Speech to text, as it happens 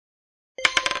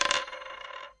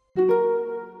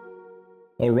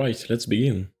Alright, let's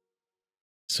begin.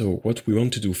 So what we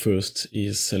want to do first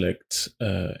is select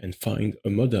and find a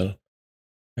model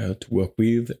to work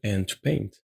with and to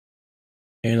paint.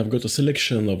 And I've got a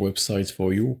selection of websites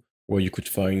for you where you could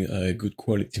find good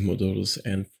quality models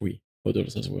and free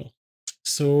models as well.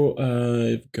 So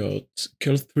I've got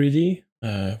Cult3D,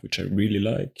 which I really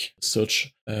like.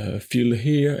 Search field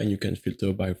here and you can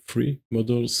filter by free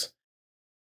models.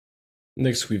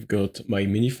 Next, we've got My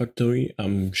Mini Factory.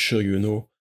 I'm sure you know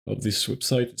of this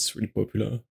website, it's really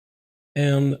popular.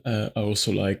 And I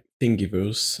also like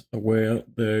Thingiverse, where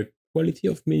the quality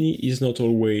of Mini is not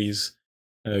always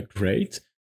great,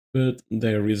 but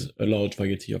there is a large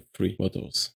variety of free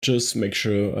models. Just make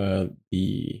sure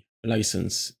the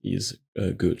license is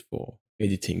good for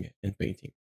editing and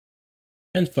painting.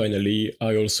 And finally,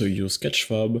 I also use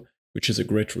Sketchfab, which is a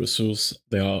great resource.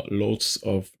 There are lots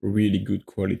of really good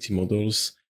quality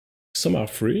models. Some are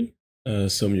free,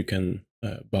 some you can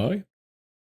buy,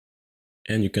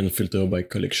 and you can filter by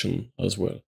collection as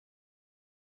well.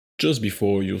 Just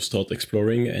before you start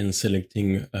exploring and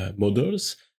selecting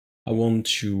models, I want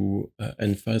to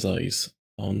emphasize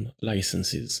on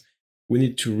licenses. We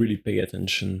need to really pay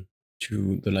attention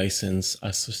to the license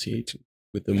associated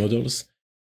with the models.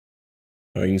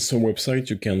 In some websites,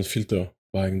 you can filter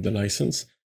by the license,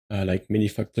 like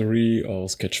Minifactory or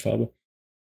Sketchfab.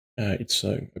 It's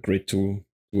a great tool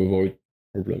to avoid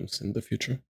problems in the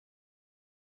future.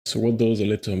 So what does a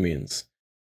letter means?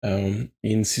 In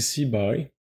CC BY,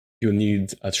 you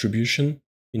need attribution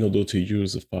in order to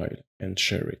use a file and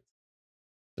share it.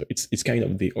 So it's kind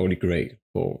of the holy grail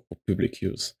for public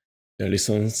use. The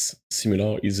license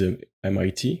similar is a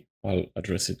MIT. I'll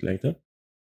address it later.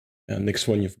 And next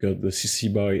one, you've got the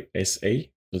CC BY SA.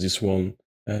 So this one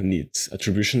needs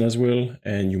attribution as well,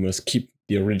 and you must keep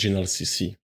the original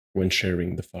CC when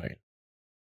sharing the file.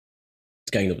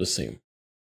 It's kind of the same.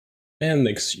 And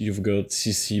next, you've got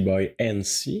CC BY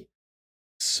NC.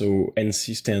 So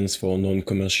NC stands for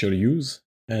non-commercial use,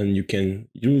 and you can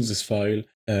use this file,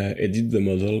 edit the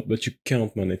model, but you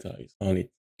can't monetize on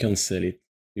it, you can't sell it,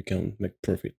 you can't make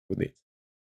profit with it.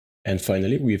 And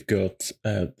finally, we've got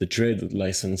the dreaded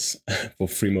license for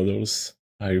free models.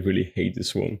 I really hate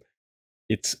this one.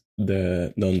 It's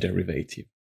the non-derivative,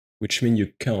 which means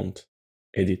you can't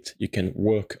edit, you can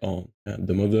work on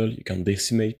the model, you can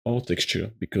decimate or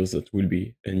texture, because that will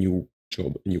be a new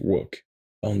job, a new work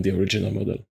on the original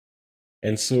model.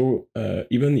 And so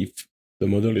even if the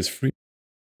model is free,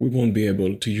 we won't be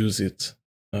able to use it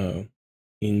in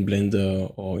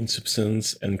Blender or in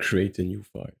Substance and create a new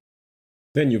file.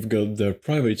 Then you've got the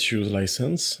private use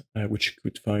license, which you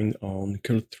could find on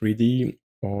Cult3D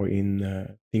or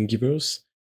in Thingiverse,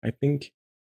 I think.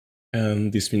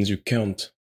 And this means you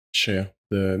can't share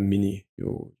the mini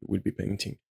you will be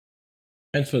painting.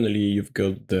 And finally, you've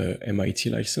got the MIT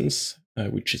license,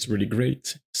 which is really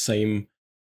great. Same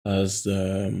as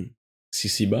the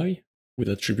CC BY with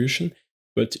attribution,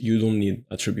 but you don't need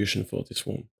attribution for this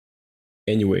one.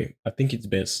 Anyway, I think it's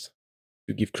best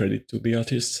to give credit to the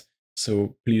artists,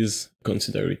 so please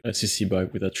consider it. A CC BY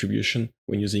with attribution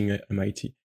when using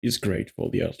MIT is great for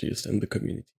the artist and the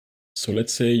community. So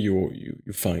let's say you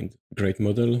find a great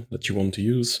model that you want to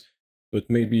use, but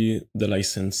maybe the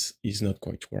license is not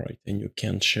quite right and you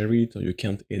can't share it or you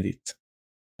can't edit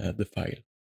the file.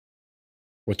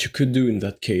 What you could do in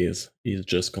that case is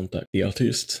just contact the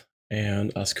artist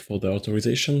and ask for the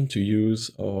authorization to use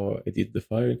or edit the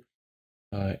file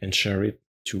and share it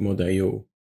to Mod.io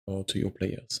or to your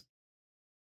players.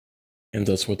 And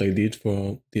that's what I did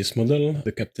for this model,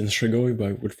 the Captain Strigoi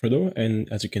by Wilfredo, and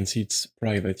as you can see, it's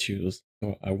private use,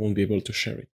 so I won't be able to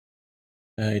share it.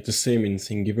 It's the same in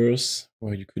Thingiverse,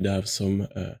 where you could have some,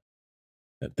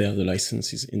 there the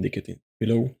license is indicated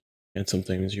below, and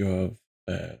sometimes you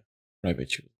have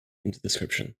private use in the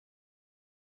description.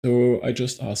 So I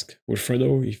just asked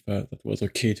Wilfredo if that was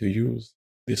okay to use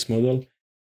this model,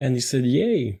 and he said,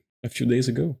 yay, a few days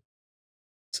ago.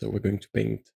 So we're going to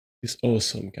paint this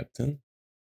awesome captain.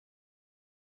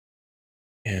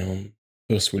 And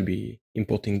first we'll be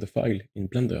importing the file in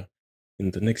Blender.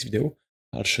 In the next video,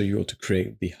 I'll show you how to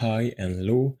create the high and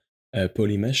low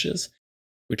poly meshes,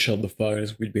 which are the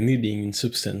files we'll be needing in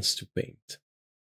Substance to paint.